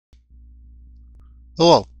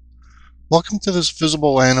Hello, welcome to this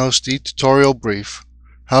Visible Analyst eTutorial brief,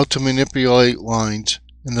 how to manipulate lines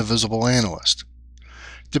in the Visible Analyst.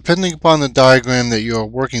 Depending upon the diagram that you are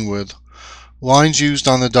working with, lines used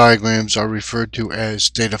on the diagrams are referred to as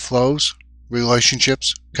data flows,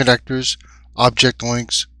 relationships, connectors, object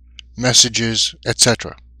links, messages,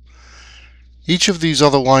 etc. Each of these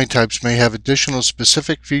other line types may have additional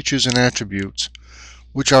specific features and attributes,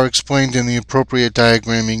 which are explained in the appropriate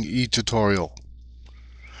diagramming eTutorial.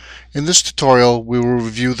 In this tutorial, we will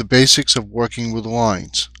review the basics of working with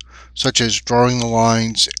lines, such as drawing the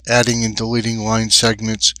lines, adding and deleting line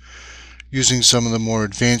segments, using some of the more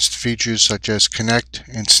advanced features such as connect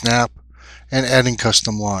and snap, and adding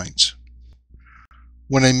custom lines.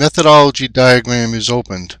 When a methodology diagram is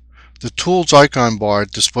opened, the Tools icon bar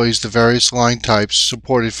displays the various line types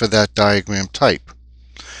supported for that diagram type.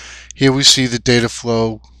 Here we see the data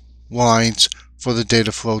flow lines for the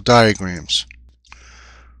data flow diagrams.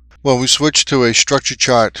 When we switch to a structure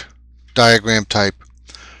chart diagram type,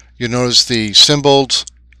 you notice the symbols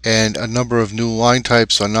and a number of new line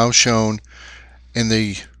types are now shown in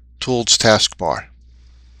the Tools taskbar.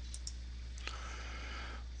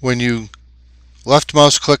 When you left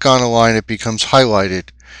mouse click on a line, it becomes highlighted,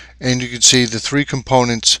 and you can see the three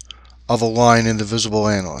components of a line in the Visible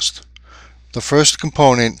Analyst. The first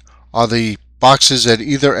component are the boxes at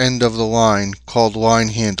either end of the line called line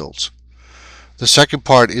handles. The second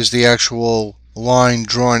part is the actual line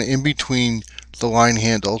drawn in between the line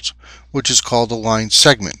handles, which is called a line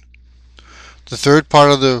segment. The third part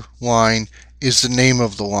of the line is the name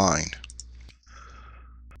of the line.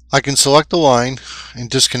 I can select the line and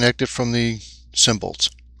disconnect it from the symbols.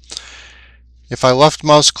 If I left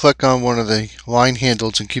mouse click on one of the line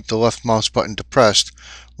handles and keep the left mouse button depressed,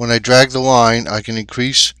 when I drag the line, I can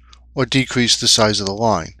increase or decrease the size of the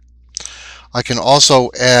line. I can also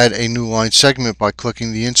add a new line segment by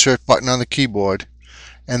clicking the Insert button on the keyboard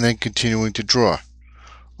and then continuing to draw.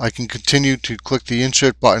 I can continue to click the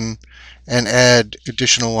Insert button and add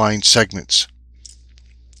additional line segments.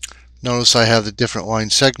 Notice I have the different line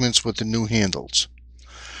segments with the new handles.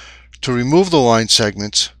 To remove the line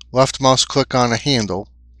segments, left mouse click on a handle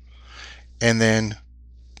and then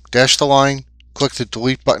dash the line, click the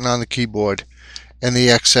Delete button on the keyboard, and the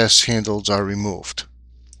excess handles are removed.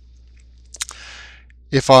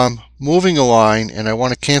 If I'm moving a line and I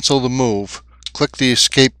want to cancel the move, click the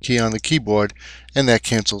Escape key on the keyboard and that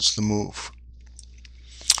cancels the move.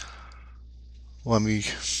 Let me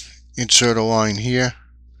insert a line here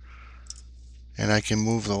and I can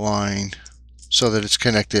move the line so that it's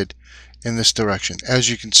connected in this direction. As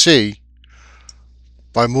you can see,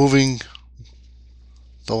 by moving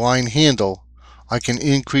the line handle, I can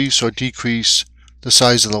increase or decrease the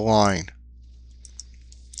size of the line.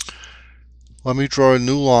 Let me draw a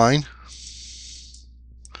new line.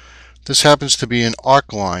 This happens to be an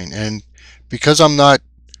arc line, and because I'm not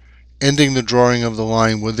ending the drawing of the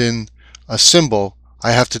line within a symbol,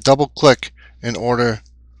 I have to double click in order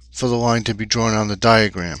for the line to be drawn on the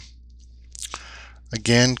diagram.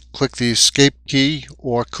 Again, click the Escape key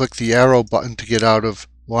or click the arrow button to get out of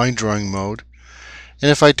line drawing mode.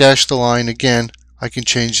 And if I dash the line again, I can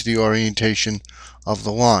change the orientation of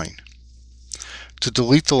the line. To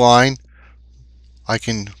delete the line, I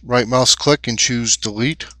can right mouse click and choose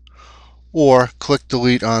Delete, or click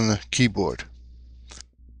Delete on the keyboard.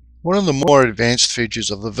 One of the more advanced features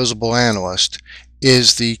of the Visible Analyst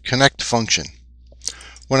is the connect function.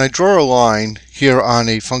 When I draw a line here on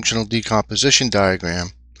a functional decomposition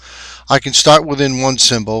diagram, I can start within one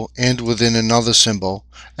symbol and within another symbol,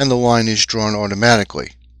 and the line is drawn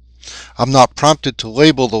automatically. I'm not prompted to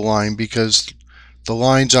label the line because the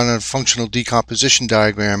lines on a functional decomposition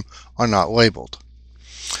diagram are not labeled.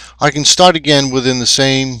 I can start again within the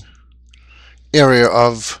same area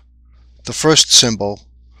of the first symbol,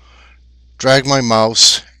 drag my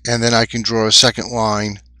mouse, and then I can draw a second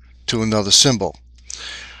line to another symbol.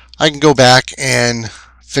 I can go back and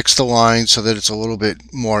fix the line so that it's a little bit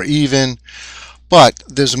more even, but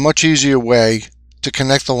there's a much easier way to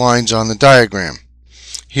connect the lines on the diagram.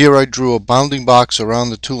 Here I drew a bounding box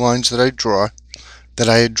around the two lines that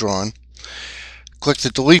I had drawn. Click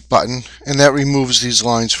the Delete button and that removes these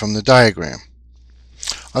lines from the diagram.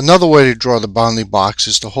 Another way to draw the bounding box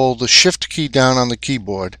is to hold the Shift key down on the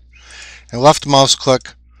keyboard and left mouse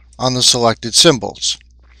click on the selected symbols.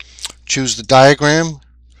 Choose the diagram,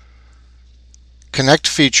 Connect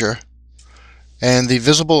feature, and the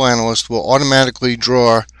Visible Analyst will automatically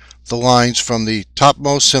draw the lines from the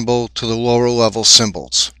topmost symbol to the lower level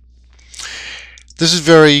symbols. This is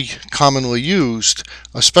very commonly used,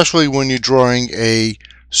 especially when you're drawing a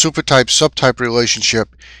supertype-subtype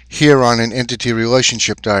relationship here on an entity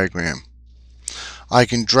relationship diagram. I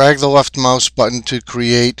can drag the left mouse button to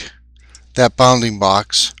create that bounding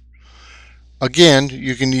box. Again,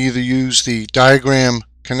 you can either use the diagram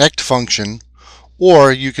connect function,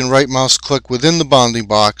 or you can right mouse click within the bounding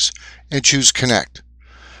box and choose connect.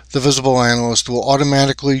 The Visible Analyst will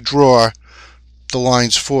automatically draw the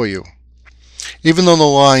lines for you. Even though the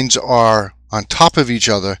lines are on top of each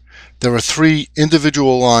other, there are 3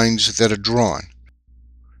 individual lines that are drawn.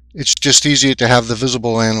 It's just easier to have the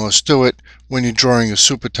Visible Analyst do it when you're drawing a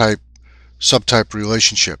supertype-subtype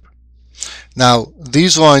relationship. Now,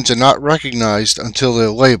 these lines are not recognized until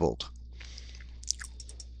they're labeled.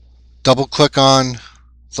 Double-click on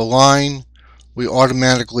the line, we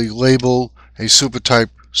automatically label a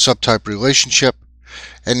supertype-subtype relationship,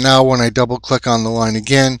 and now when I double-click on the line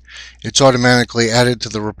again, it's automatically added to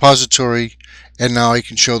the repository, and now I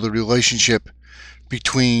can show the relationship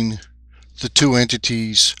between the 2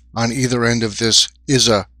 entities on either end of this is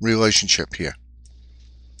a relationship here.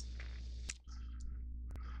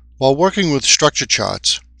 While working with structure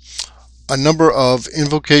charts, a number of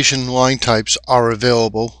invocation line types are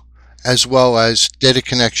available, as well as data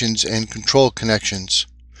connections and control connections.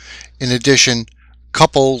 In addition,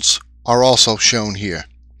 couples are also shown here.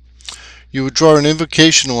 You would draw an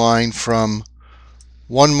invocation line from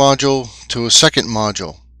one module to a second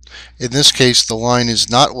module. In this case, the line is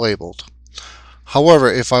not labeled.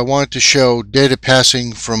 However, if I wanted to show data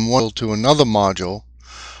passing from one to another module,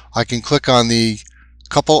 I can click on the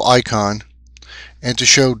couple icon, and to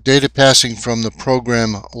show data passing from the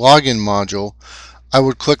program login module, I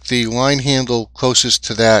would click the line handle closest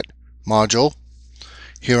to that module.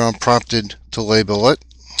 Here I'm prompted to label it.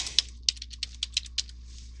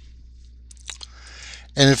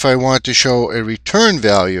 And if I want to show a return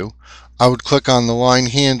value, I would click on the line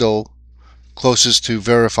handle closest to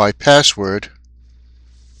verify password,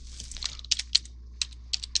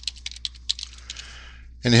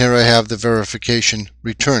 and here I have the verification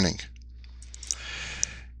returning.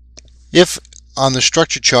 If on the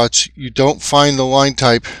structure charts you don't find the line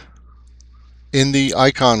type in the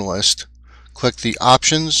icon list, click the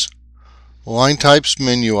Options, Line Types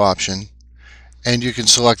menu option, and you can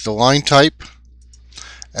select the line type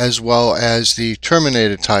as well as the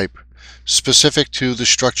terminator type specific to the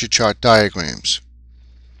structure chart diagrams.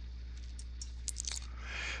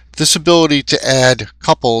 This ability to add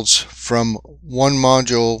couples from one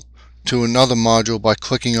module to another module by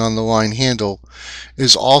clicking on the line handle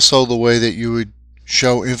is also the way that you would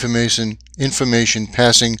show information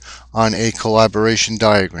passing on a collaboration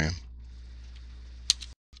diagram.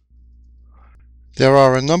 There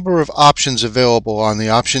are a number of options available on the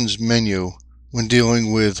Options menu when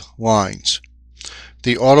dealing with lines.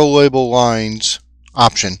 The Auto Label Lines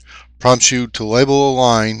option prompts you to label a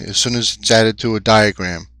line as soon as it's added to a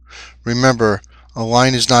diagram. Remember, a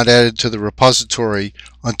line is not added to the repository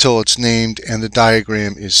until it's named and the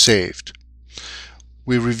diagram is saved.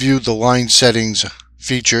 We reviewed the line settings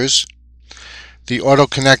features. The Auto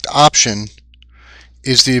Connect option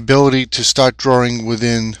is the ability to start drawing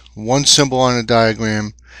within one symbol on a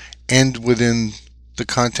diagram and within the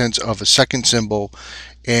contents of a second symbol,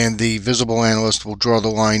 and the Visible Analyst will draw the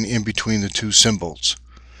line in between the 2 symbols.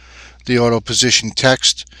 The Auto Position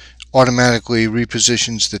Text automatically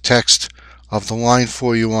repositions the text of the line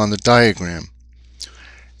for you on the diagram.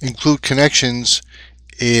 Include Connections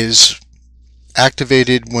is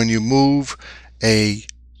activated when you move a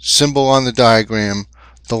symbol on the diagram.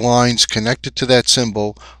 The lines connected to that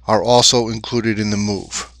symbol are also included in the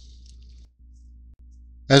move.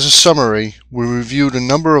 As a summary, we reviewed a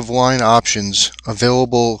number of line options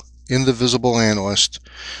available in the Visible Analyst,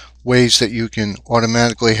 ways that you can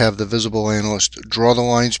automatically have the Visible Analyst draw the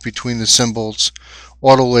lines between the symbols,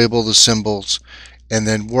 auto-label the symbols, and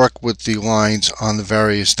then work with the lines on the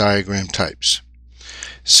various diagram types.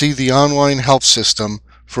 See the online help system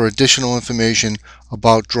for additional information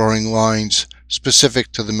about drawing lines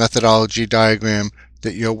specific to the methodology diagram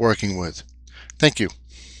that you're working with. Thank you.